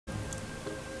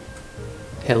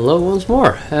Hello once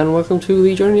more, and welcome to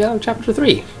the Journey Out Chapter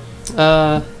 3.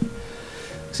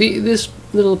 See, this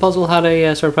little puzzle had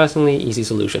a surprisingly easy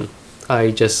solution.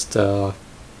 I just had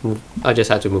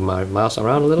to move my mouse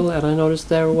around a little, and I noticed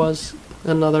there was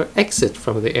another exit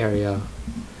from the area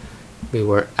we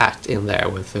were at in there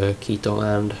with Keto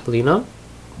and Lena.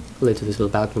 Led to this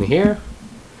little balcony here.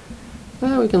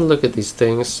 We can look at these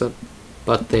things,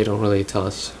 but they don't really tell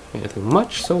us anything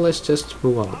much, so let's just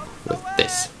move on with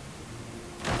this.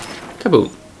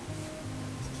 Kaboom!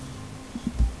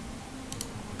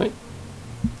 Right.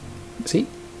 See?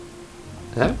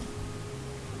 There.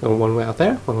 One way out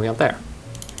there, one way out there.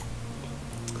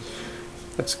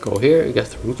 Let's go here,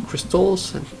 get the root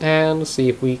crystals, and see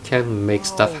if we can make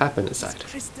stuff happen inside.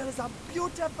 These crystals are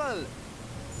beautiful.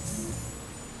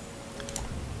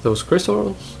 Those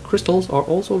crystals are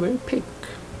also very pink.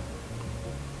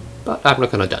 But I'm not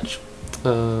gonna judge.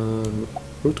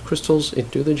 Root crystals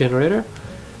into the generator.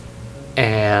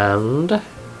 And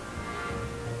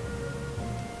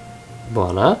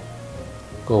Bona,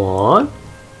 go on,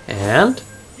 and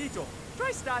Keto,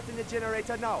 try starting the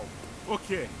generator now.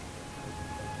 Okay.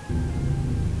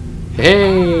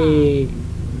 Hey!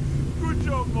 Good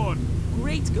job, Mon.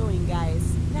 Great going,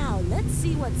 guys. Now let's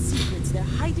see what secrets they're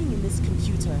hiding in this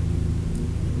computer.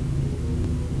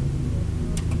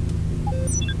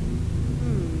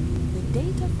 The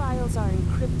data files are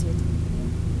encrypted.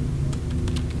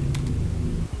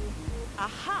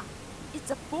 Aha!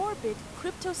 It's a 4-bit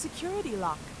crypto security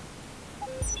lock.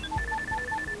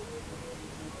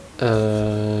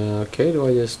 Okay, do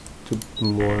I just do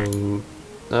more?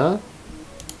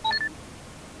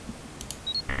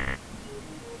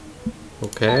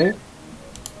 Okay.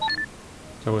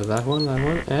 So with that one,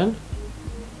 and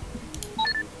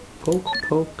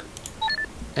poke,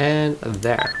 and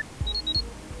there.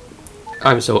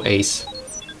 I'm so ace.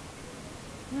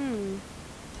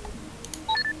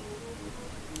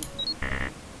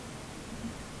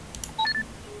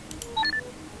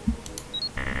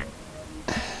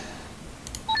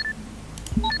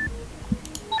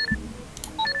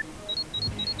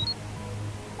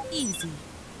 Easy.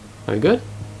 Are we good?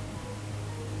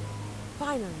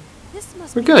 Finally, this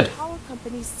must We're be good. the power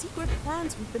company's secret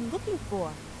plans we've been looking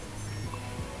for.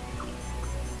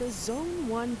 The Zone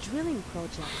 1 drilling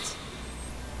project.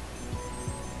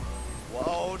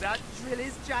 Whoa, that drill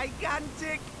is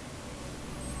gigantic.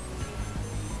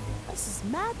 This is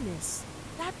madness.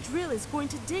 That drill is going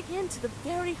to dig into the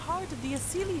very heart of the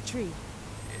Asili tree.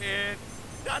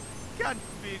 That can't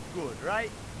be good,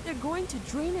 right? They're going to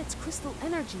drain its crystal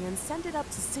energy and send it up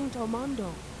to Saint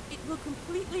Armando. It will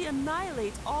completely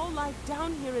annihilate all life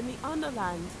down here in the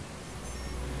Underland.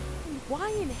 And why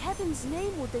in heaven's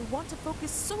name would they want to focus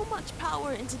so much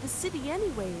power into the city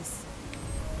anyways?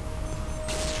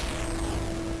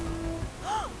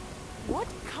 What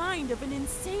kind of an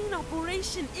insane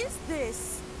operation is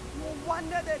this? No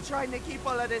wonder they're trying to keep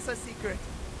all of this a secret.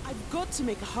 I've got to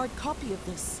make a hard copy of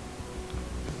this.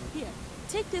 Here,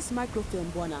 take this microfilm,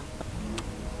 Buona.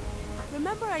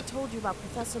 Remember I told you about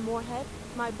Professor Moorhead,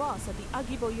 my boss at the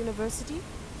Agibo University?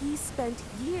 He spent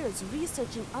years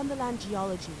researching underland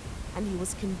geology, and he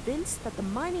was convinced that the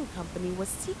mining company was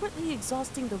secretly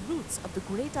exhausting the roots of the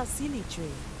great Asili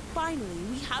tree. Finally,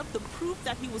 we have the proof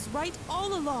that he was right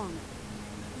all along.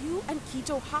 You and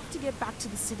Keto have to get back to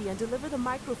the city and deliver the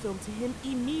microfilm to him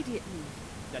immediately.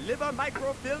 Deliver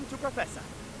microfilm to Professor.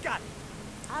 Got it.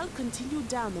 I'll continue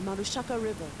down the Marushaka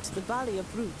River to the Valley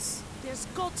of Roots. There's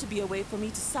got to be a way for me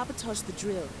to sabotage the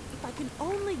drill, if I can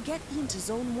only get into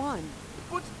Zone 1.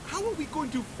 But how are we going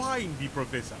to find the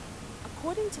Professor?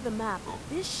 According to the map,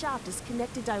 this shaft is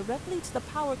connected directly to the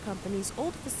power company's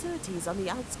old facilities on the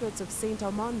outskirts of Saint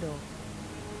Armando.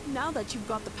 Now that you've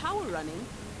got the power running,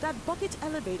 that bucket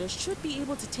elevator should be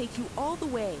able to take you all the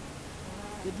way.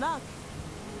 Good luck.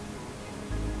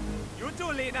 You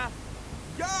too, Lena.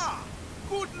 Yeah!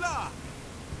 Good luck!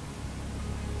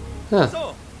 Huh.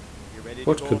 So, you ready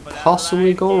What to go could for that possibly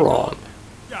ride, go Keto? wrong?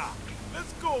 Yeah,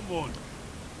 let's go, Mon.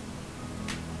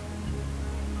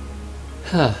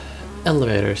 Huh.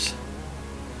 Elevators.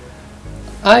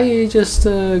 I just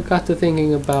got to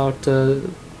thinking about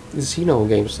Xeno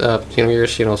games.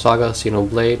 Xenogears, Xenosaga,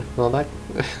 Xenoblade, and all that.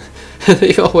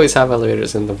 They always have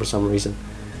elevators in them for some reason.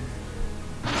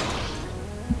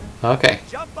 Okay,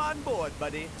 Jump on board,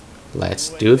 buddy. let's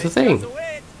do the thing.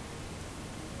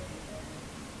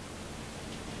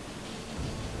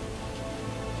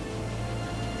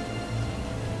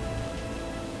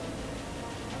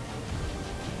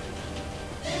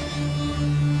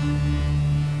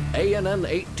 ANN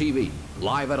 8 TV,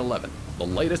 live at 11. The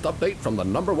latest update from the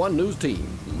 #1 news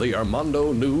team, the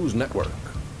Armando News Network.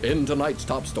 In tonight's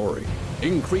top story,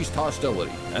 increased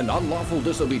hostility and unlawful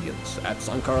disobedience at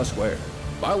Sankara Square.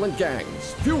 Violent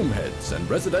gangs, fume heads, and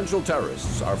residential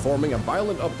terrorists are forming a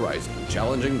violent uprising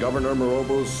challenging Governor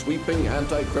Morobo's sweeping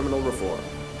anti-criminal reform.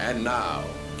 And now,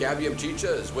 Gabby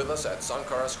Mchicha is with us at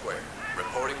Sankara Square,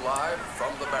 reporting live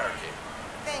from the barricade.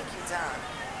 Thank you, Don.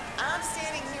 I'm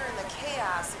standing here in the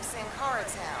chaos of Sankara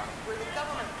Town, where the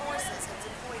government forces have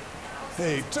deployed...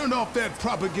 Hey, turn off that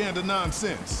propaganda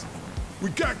nonsense. We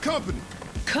got company.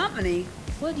 Company?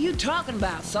 What are you talking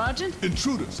about, Sergeant?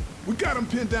 Intruders. We got them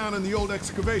pinned down in the old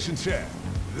excavation shaft.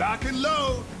 Lock and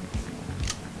load.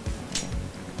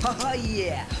 Oh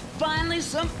yeah, finally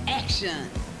some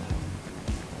action.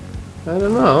 I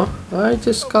don't know. I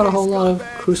just got a whole lot of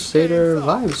Crusader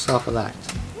vibes off of that.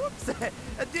 Whoops,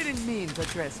 I didn't mean to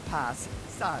trespass.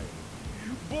 Sorry.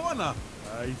 Buona,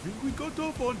 I think we got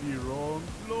off on the wrong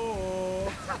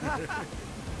floor.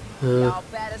 Y'all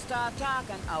better start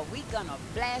talking or we gonna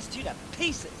blast you to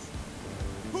pieces.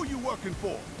 Who you working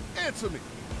for? Answer me.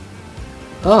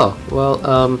 Oh, well,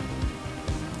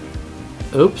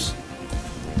 oops.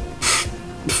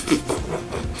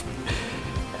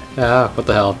 What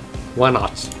the hell? Why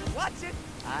not? Watch it.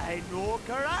 I know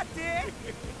karate.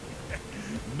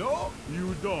 No,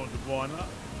 you don't, Buona.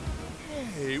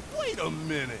 Hey, wait a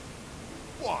minute.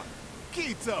 What?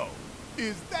 Quito,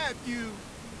 is that you?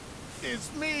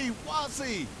 It's me,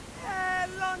 Wazzy. Hey,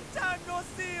 long time no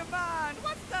see, man.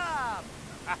 What's up?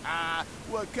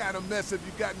 What kind of mess have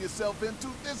you gotten yourself into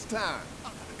this time?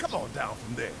 Come on down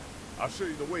from there. I'll show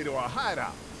you the way to our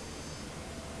hideout.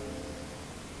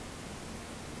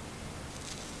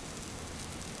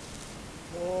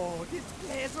 Oh, this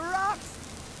place rocks.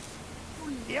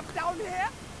 You live down here?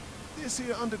 This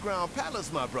here underground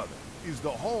palace, my brother, is the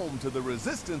home to the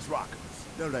Resistance Rockers.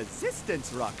 The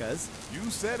Resistance Rockers? You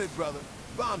said it, brother.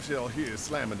 Bombshell here is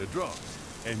slamming the drums,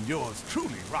 and yours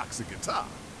truly rocks the guitar.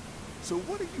 So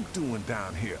what are you doing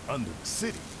down here under the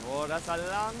city? Oh, that's a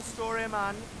long story,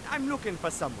 man. I'm looking for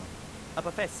someone. A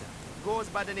professor. Goes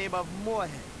by the name of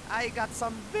Moorhead. I got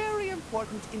some very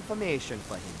important information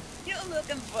for him. You're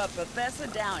looking for a professor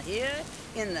down here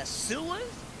in the sewers?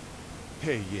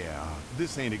 Hey, yeah,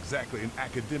 this ain't exactly an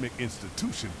academic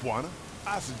institution, Buana.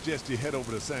 I suggest you head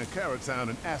over to Sankara Town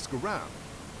and ask around.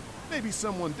 Maybe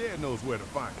someone there knows where to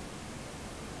find him.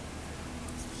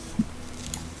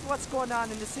 What's going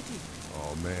on in the city?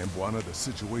 Oh man, Buana, the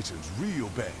situation's real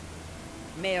bad.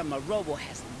 Mayor Morobo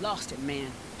has lost it,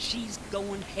 man. She's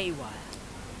going haywire.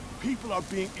 People are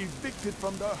being evicted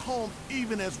from their homes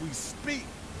even as we speak.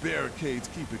 Barricades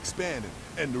keep expanding,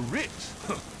 and the rich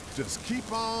just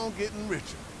keep on getting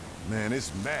richer. Man,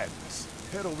 it's madness.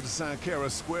 Head over to Sankara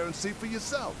Square and see for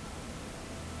yourself.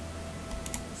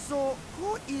 So,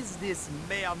 who is this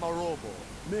Mayor Morobo?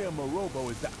 Mayor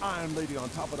Morobo is the Iron Lady on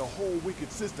top of the whole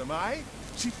wicked system, aight?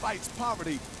 She fights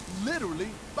poverty literally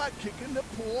by kicking the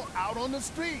poor out on the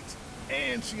streets.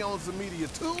 And she owns the media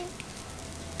too.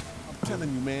 I'm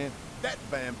telling you, man, that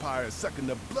vampire is sucking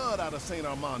the blood out of St.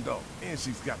 Armando. And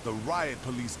she's got the riot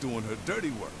police doing her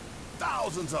dirty work.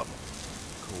 Thousands of them.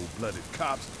 Cold-blooded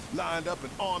cops lined up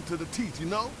and armed to the teeth, you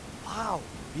know? Wow,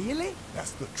 really?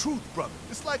 That's the truth, brother.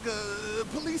 It's like a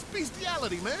police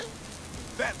bestiality, man.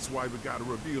 That's why we gotta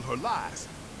reveal her lies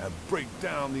and break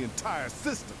down the entire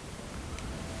system.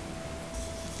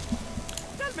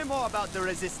 Tell me more about the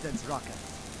Resistance Rockers.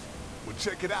 Well,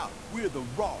 check it out. We're the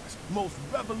rawest, most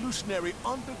revolutionary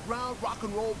underground rock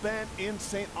and roll band in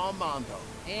St. Armando.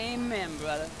 Amen,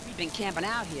 brother. We've been camping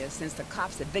out here since the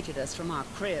cops evicted us from our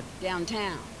crib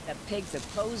downtown. The pigs have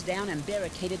closed down and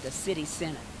barricaded the city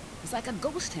center. It's like a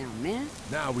ghost town, man.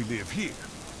 Now we live here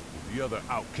with the other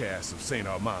outcasts of St.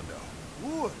 Armando.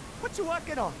 Ooh, what you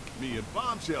working on? Me and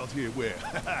Bombshell's here where,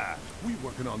 we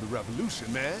working on the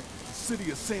revolution, man. The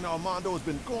city of St. Armando has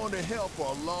been going to hell for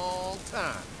a long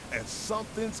time, and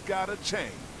something's gotta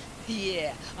change.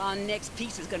 Yeah, our next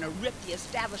piece is gonna rip the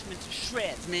establishment to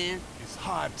shreds, man. It's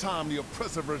high time the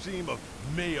oppressive regime of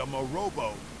Mayor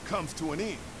Morobo comes to an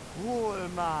end. Cool,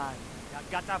 man. You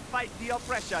gotta fight the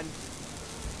oppression.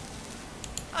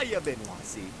 How you been,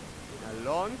 Wasi? Been a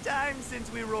long time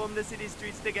since we roamed the city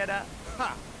streets together.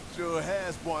 Ha! Sure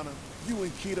has, Buana. You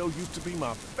and Quito used to be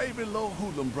my favorite little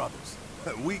hoodlum brothers.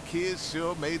 We kids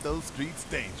sure made those streets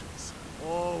dangerous.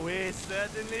 Oh, we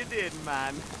certainly did,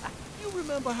 man. You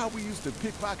remember how we used to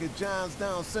pickpocket Johns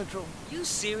down Central? You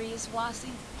serious,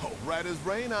 Wasi? Oh, right as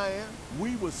rain I am.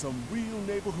 We were some real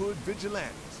neighborhood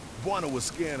vigilantes. Buana was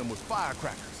scaring them with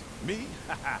firecrackers. Me?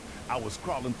 I was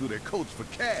crawling through their coats for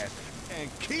cash. And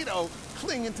Quito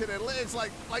clinging to their legs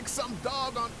like some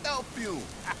dog on elf fume.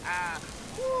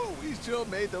 Woo, we sure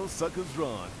made those suckers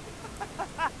run.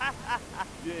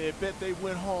 Yeah, bet they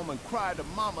went home and cried to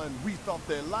mama and rethought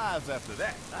their lives after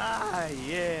that. Ah,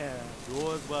 yeah.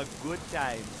 Those were good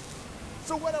times.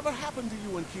 So whatever happened to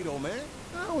you and Keto, man?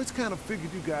 I always kind of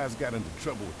figured you guys got into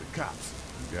trouble with the cops.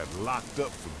 You got locked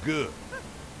up for good.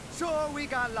 Sure, we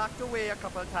got locked away a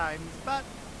couple times, but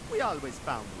we always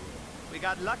found you. We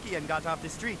got lucky and got off the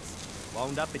streets.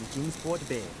 Wound up in Kingsport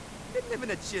Bay. Been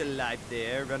living a chill life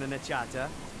there, running a charter.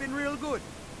 It's been real good.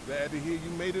 Glad to hear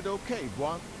you made it okay,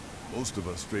 boy. Most of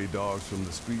us stray dogs from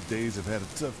the street days have had a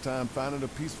tough time finding a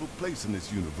peaceful place in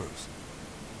this universe.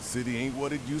 City ain't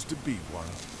what it used to be, boy.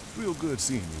 It's real good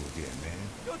seeing you again, man.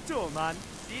 You too, man.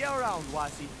 See you around,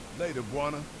 Wasi. Later,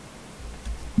 Buana.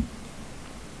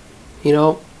 You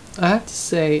know, I have to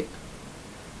say,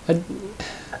 I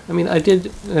mean, I did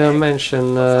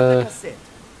mention It's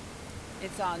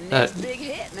our next big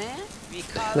hit, man.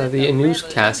 that the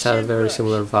newscast had a very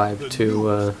similar vibe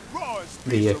to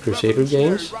the Crusader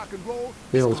games,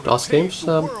 the old DOS games.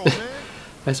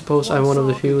 I suppose I'm one of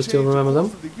the few who still remember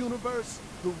them.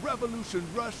 The revolution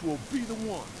rush will be the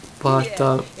one. But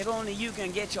if only you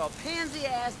can get your pansy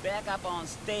ass back up on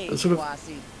stage, the sort of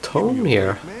Wasi. tone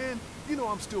here. Man, you know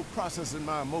I'm still processing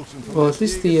my emotions. Well, at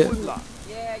least the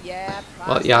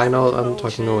well, yeah, I know I'm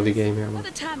talking over the game here. By the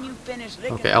time you finish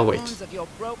licking Okay, I'll the wait. wounds of your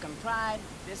broken pride,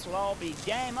 this will all be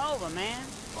game over, man.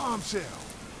 Bombshell,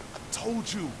 I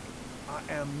told you, I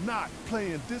am not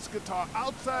playing this guitar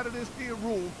outside of this here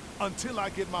room until I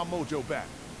get my mojo back.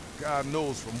 God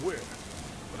knows from where.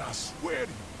 But I swear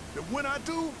to you that when I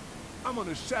do, I'm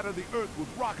gonna shatter the earth with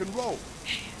rock and roll.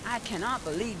 I cannot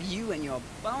believe you and your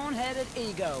boneheaded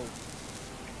ego.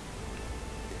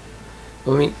 I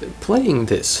mean, playing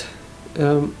this,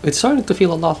 it's starting to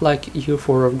feel a lot like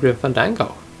U4 of Grim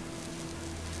Fandango.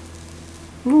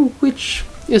 Which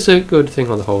is a good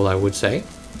thing on the whole, I would say.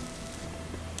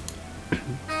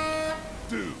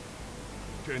 Dude,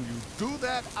 can you do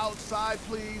that outside,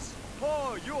 please?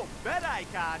 Oh, you bet I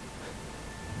can.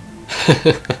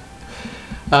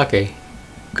 Okay,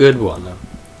 good one.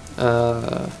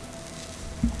 I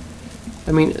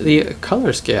mean, the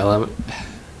color scale.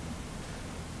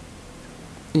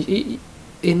 In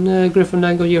Grim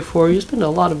Fandango Year 4, you spend a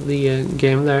lot of the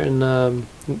game there in a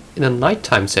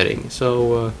nighttime setting,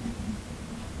 so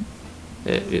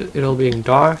it all being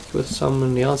dark with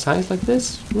some neon signs like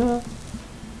this. Yeah.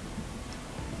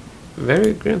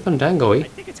 Very Grim Fandango-y. I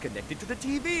think it's connected to the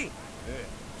TV. Yeah,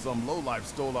 some lowlife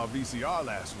stole our VCR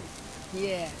last week.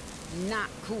 Yeah, not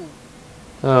cool.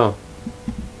 Oh.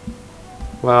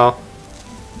 Well.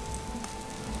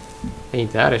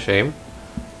 Ain't that a shame.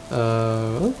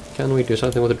 Can we do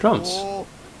something with the drums? Oh,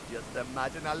 just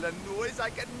imagine all the noise I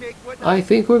can make with I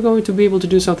think we're going to be able to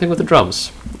do something with the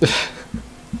drums.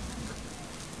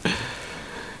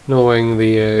 Knowing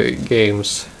the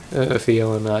games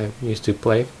Theo and I used to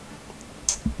play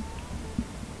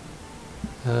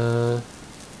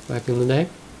back in the day.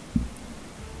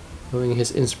 Knowing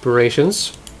his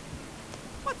inspirations.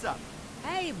 What's up?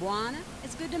 Hey, Buana,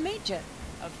 it's good to meet you.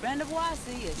 A friend of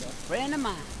Wasi is a friend of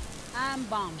mine. I'm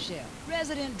Bombshell,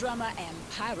 resident drummer and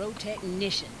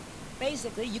pyrotechnician.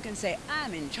 Basically, you can say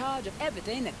I'm in charge of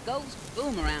everything that goes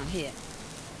boom around here.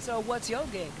 So what's your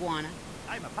gig, Buana?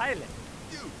 I'm a pilot.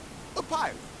 You, a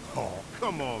pilot? Oh,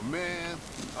 come on, man.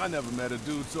 I never met a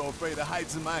dude so afraid of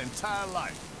heights in my entire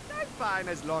life. I'm fine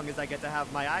as long as I get to have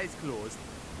my eyes closed.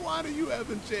 Why do you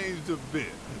haven't changed a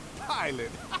bit?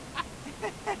 Pilot.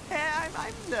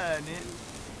 I'm learning.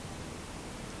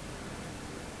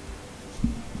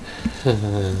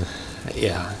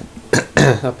 Yeah.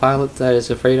 A pilot that is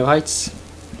afraid of heights?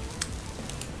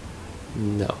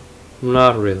 No.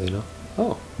 Not really, no.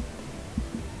 Oh.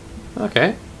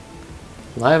 Okay.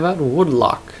 Live at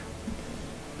Woodlock.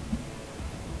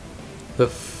 The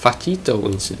Fatito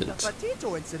incident. The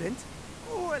Potato Incident?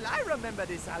 Oh, well, I remember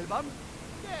this album.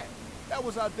 Yeah, that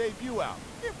was our debut album.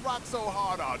 It rocked so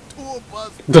hard our tour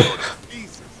bus blew to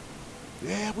pieces.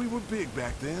 Yeah, we were big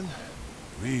back then.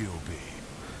 Real big.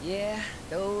 Yeah,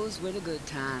 those were the good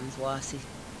times, Wasi.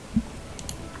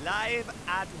 Live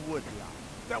at Woodlock.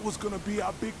 That was gonna be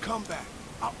our big comeback.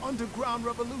 Our underground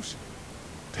revolution.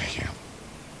 Damn.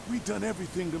 We done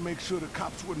everything to make sure the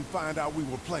cops wouldn't find out we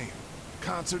were playing.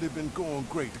 Concert had been going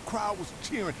great. The crowd was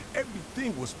cheering.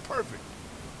 Everything was perfect.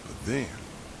 But then,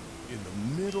 in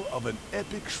the middle of an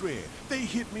epic shred, they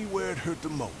hit me where it hurt the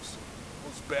most.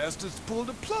 Those bastards pulled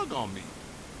a plug on me.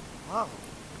 Whoa.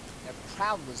 The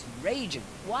crowd was raging.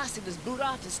 Wasi was booed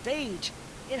off the stage.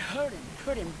 It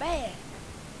hurt him bad.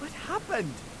 What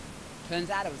happened?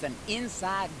 Turns out it was an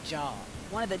inside job.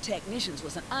 One of the technicians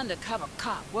was an undercover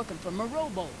cop working for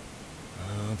Marobo.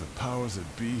 The powers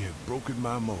that be have broken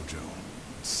my mojo.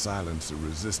 Silenced the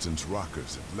resistance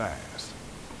rockers at last.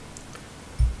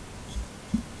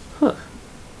 Huh.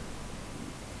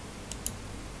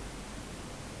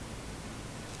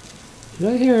 Did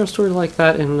I hear a story like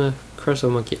that in Curse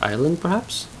of Monkey Island,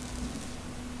 perhaps?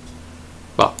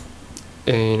 Well,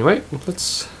 anyway,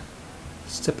 let's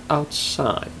step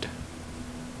outside.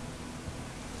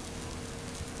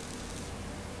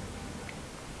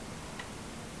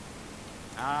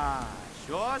 Ah,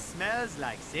 sure smells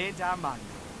like Saint Armando.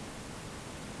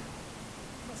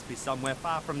 Must be somewhere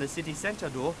far from the city center,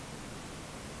 though.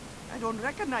 I don't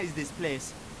recognize this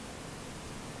place.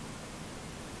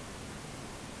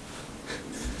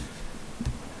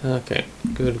 Okay,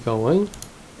 good going.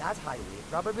 That highway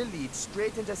probably leads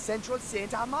straight into central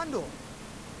Saint Armando.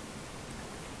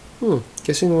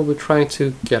 Guessing we'll be trying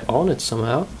to get on it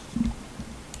somehow.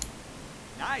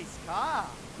 Nice car.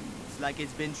 Looks like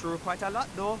it's been through quite a lot,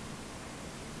 though.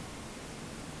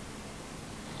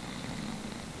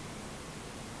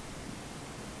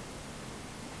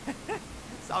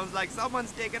 Sounds like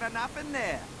someone's taking a nap in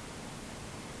there.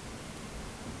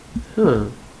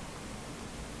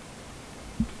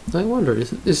 I wonder,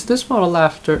 is this model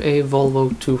after a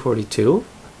Volvo 242?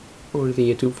 Or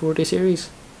the 240 series?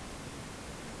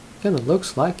 Kinda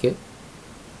looks like it.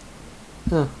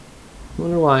 Huh.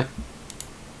 Wonder why.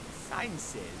 Sign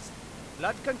says,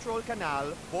 Flood Control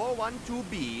Canal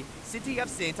 412B, City of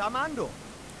Saint Armando.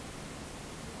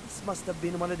 This must have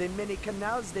been one of the many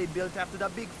canals they built after the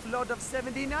big flood of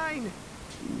 '79.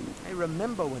 I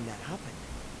remember when that happened.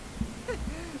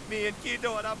 Me and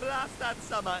Kito had a blast that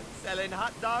summer, selling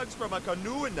hot dogs from a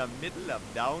canoe in the middle of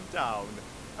downtown.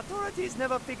 Authorities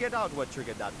never figured out what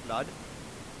triggered that flood.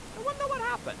 I wonder what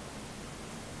happened.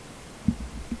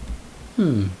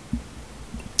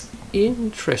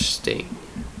 Interesting.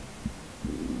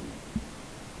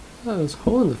 Oh, there's a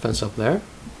hole in the fence up there.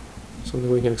 Something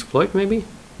we can exploit, maybe?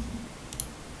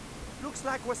 Looks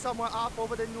like we're somewhere off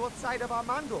over the north side of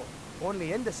Armando.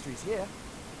 Only industries here.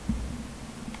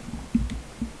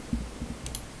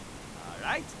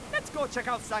 Alright, let's go check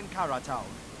out Sankara Town.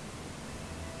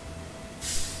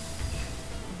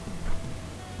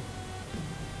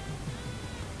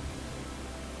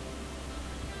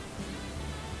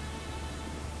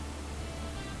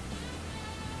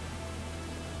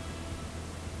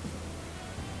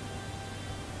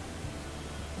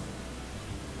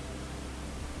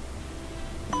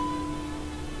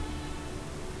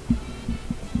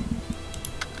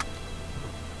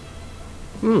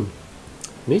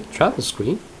 Neat travel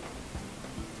screen.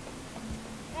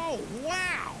 Oh,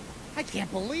 wow! I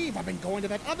can't believe I've been going to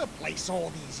that other place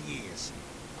all these years.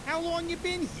 How long you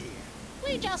been here?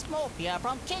 We just moved here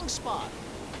from Kingsport.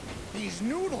 These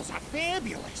noodles are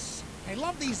fabulous. I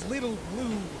love these little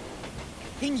blue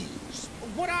thingies.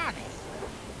 What are they?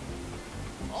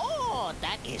 Oh,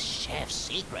 that is chef's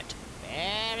secret.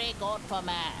 Very good for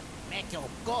man. Make you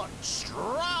good,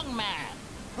 strong man.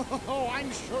 Oh,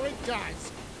 I'm sure it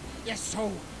does. They're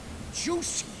so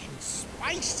juicy and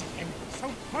spicy and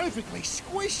so perfectly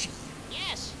squishy.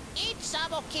 Yes, eat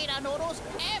Sabokina noodles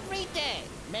every day.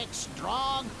 Make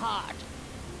strong heart.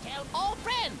 Tell all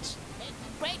friends. Make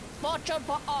great fortune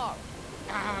for all.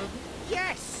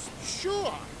 Yes,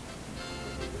 sure.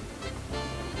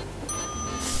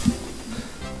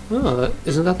 Oh,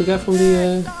 isn't that the guy from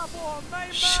the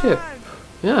ship?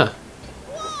 Yeah.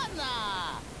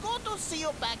 Juana! Good to see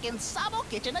you back in Sabo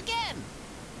Kitchen again.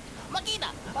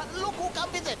 Makina, look who come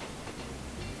visit.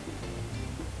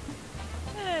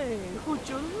 Hey, would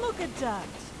you look at that?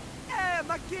 Hey,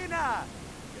 Makina!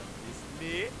 You missed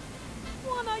me?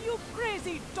 Juana, you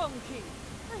crazy donkey!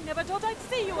 I never thought I'd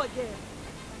see you again.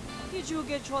 Did you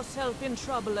get yourself in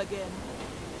trouble again?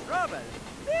 Trouble?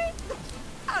 Me?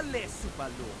 I'll lay super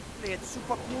low. Play it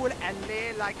super cool and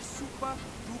lay like super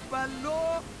duper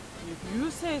low. If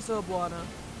you say so, Buana.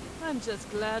 I'm just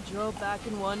glad you're back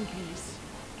in one piece.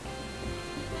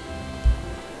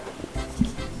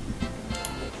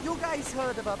 You guys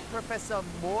heard about Professor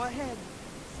Moorhead?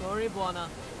 Sorry, Buana.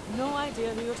 No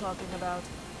idea who you're talking about.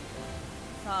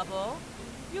 Sabo,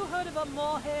 you heard of a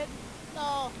Moorhead?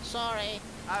 No, sorry.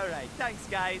 Alright, thanks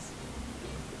guys.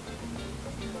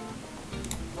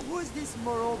 Who's this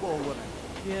Morobo woman?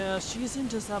 Yeah, she's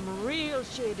into some real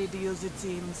shady deals, it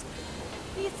seems.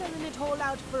 He's selling it all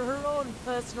out for her own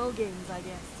personal gains, I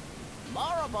guess.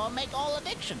 Morrible make all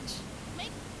evictions.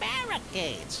 Make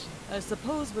barricades. I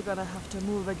suppose we're gonna have to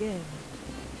move again.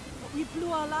 But we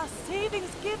blew our last savings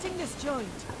getting this joint.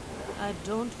 I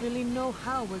don't really know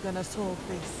how we're gonna solve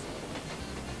this.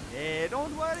 Hey,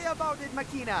 don't worry about it,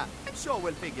 Makina. I I'm sure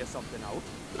we'll figure something out.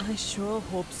 I sure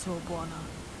hope so, Buona.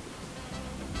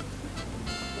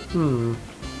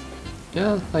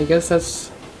 Yeah, I guess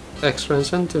that's extra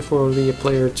incentive for the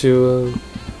player to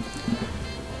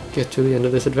get to the end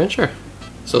of this adventure.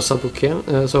 So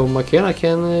Makena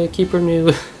can keep her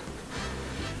new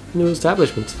new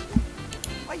establishment.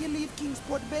 Why you leave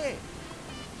Kingsport Bay?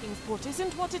 Kingsport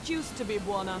isn't what it used to be,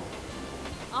 Buona.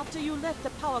 After you left, the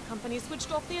power company switched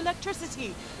off the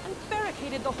electricity and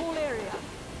barricaded the whole area.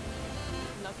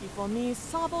 Lucky for me,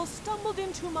 Sabo stumbled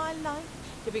into my life,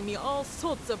 giving me all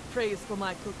sorts of praise for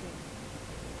my cooking.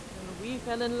 And we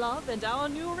fell in love, and our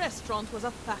new restaurant was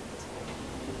a fact.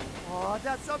 Oh,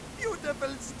 that's a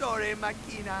beautiful story,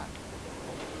 Makina.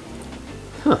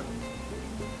 Huh.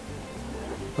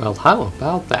 Well, how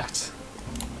about that?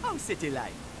 How's city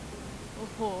life?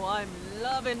 Oh, I'm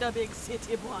loving the big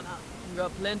city, Buona.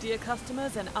 Got plenty of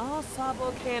customers, and our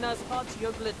Sabo Kena's hot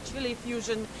yogurt chili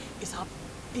fusion is a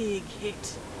big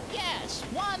hit. Yes,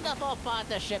 wonderful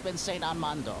partnership in St.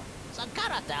 Armando.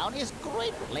 Sankara Town is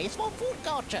great place for food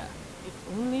culture. If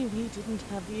only we didn't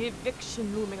have the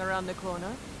eviction looming around the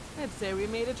corner, I'd say we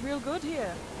made it real good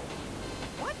here.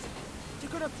 What? They're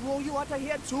gonna throw you out of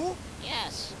here too?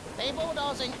 Yes, they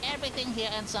bulldozing everything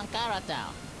here in Sankara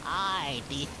Town. I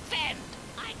defend.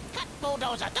 I cut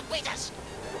bulldozer to pieces.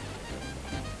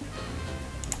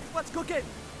 What's cooking?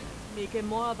 Making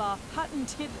more of our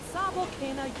patented Sabo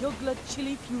Kena yogurt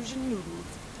chili fusion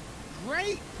noodles.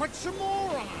 Great, put some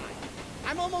more on.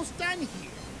 I'm almost done here.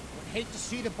 Would hate to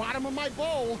see the bottom of my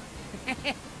bowl.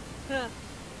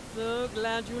 So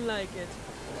glad you like it.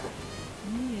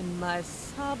 Me and my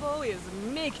Sabo is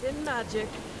making magic.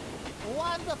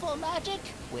 Wonderful magic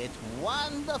with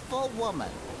wonderful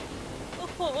woman.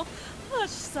 Oh, hush,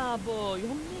 Sabo.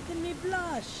 You're making me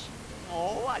blush.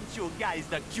 Oh, aren't you guys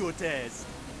the cutest?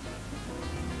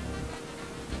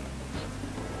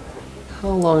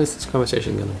 How long is this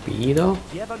conversation gonna be, though?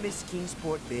 You ever miss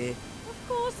Kingsport Bay? Of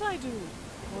course I do.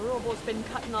 Morobo's been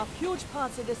cutting off huge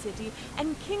parts of the city,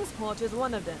 and Kingsport is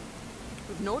one of them.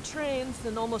 With no trains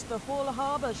and almost the whole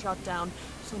harbor shut down,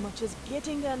 so much as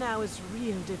getting there now is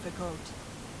real difficult.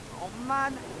 Oh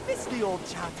man, miss the old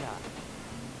chatter.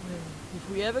 Well, if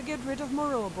we ever get rid of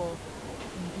Morobo,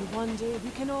 maybe one day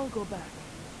we can all go back.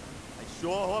 I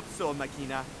sure hope so,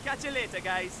 Makina. Catch you later,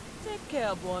 guys. Take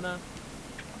care, Buona.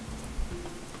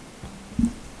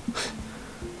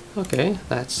 Okay,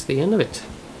 that's the end of it.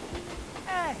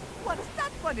 Hey, what's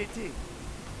that funny thing?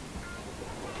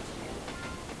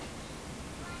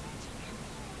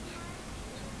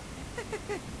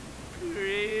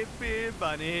 Creepy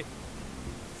bunny.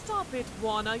 Stop it,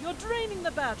 Buona. You're draining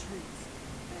the batteries.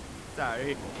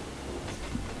 Sorry.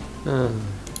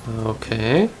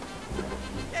 Okay.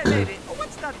 Hey, lady,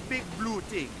 what's that big blue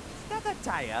thing? Is that a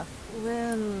tire?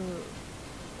 Well,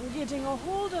 getting a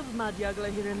hold of Madjagla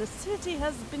here in the city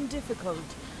has been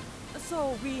difficult.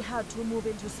 So we had to move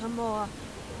into some more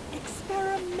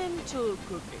experimental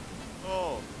cooking.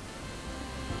 Oh.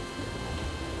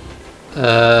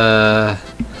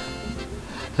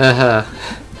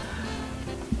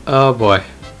 Oh boy.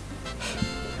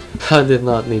 I did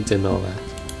not need to know that.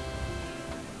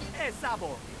 Hey,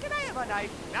 Sabo, can I have a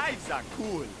knife? Knives are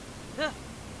cool.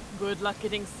 Good luck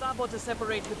getting Sabo to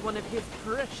separate with one of his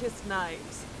precious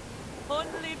knives.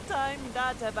 Only time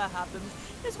that ever happens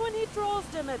is when he throws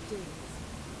them at things.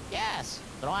 Yes,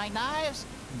 throwing knives,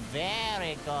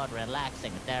 very good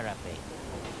relaxing therapy.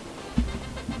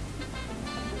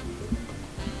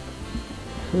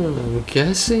 I'm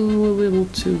guessing we'll be able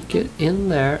to get in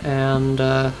there and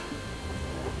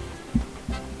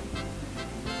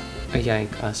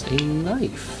yank us a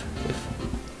knife,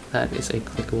 if that is a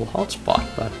clickable hotspot,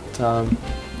 but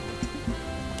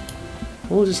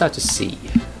we'll just have to see.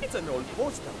 It's an old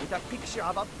poster with a picture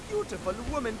of a beautiful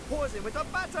woman posing with a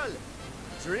bottle.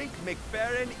 Drink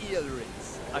McFerrin eel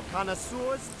rinse, a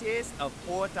connoisseur's taste of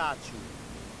Port Arthur.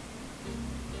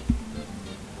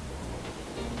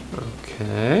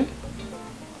 Okay.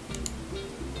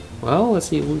 Well, let's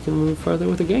see if we can move further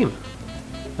with the game.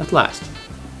 At last.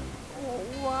 Oh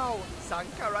wow,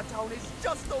 Sankara Town is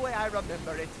just the way I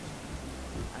remember it.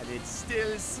 And it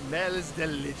still smells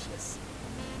delicious.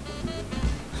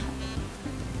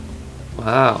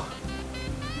 Wow.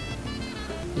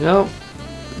 You know,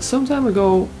 some time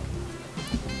ago,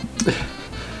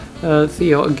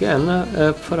 Theo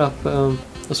again put up a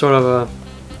sort of a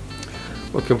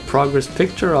work in progress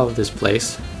picture of this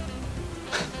place.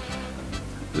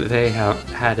 They have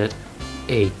added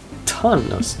a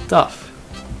ton of stuff.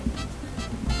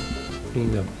 I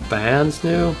mean, the band's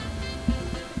new.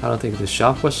 I don't think the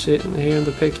shop was sitting here in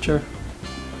the picture.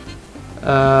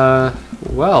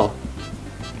 Well,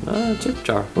 Tip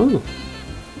jar. Ooh.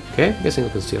 Okay, guessing we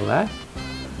can steal that.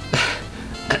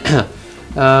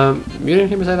 You didn't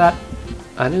hear me say that.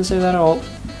 I didn't say that at all.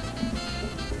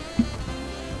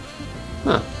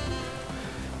 Huh.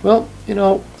 Well, you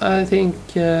know, I think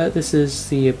this is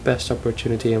the best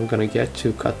opportunity I'm gonna get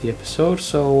to cut the episode,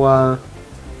 so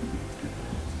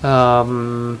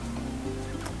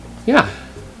yeah,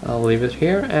 I'll leave it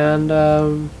here, and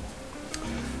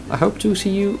I hope to see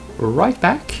you right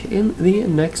back in the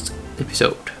next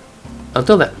episode.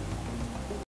 Until then.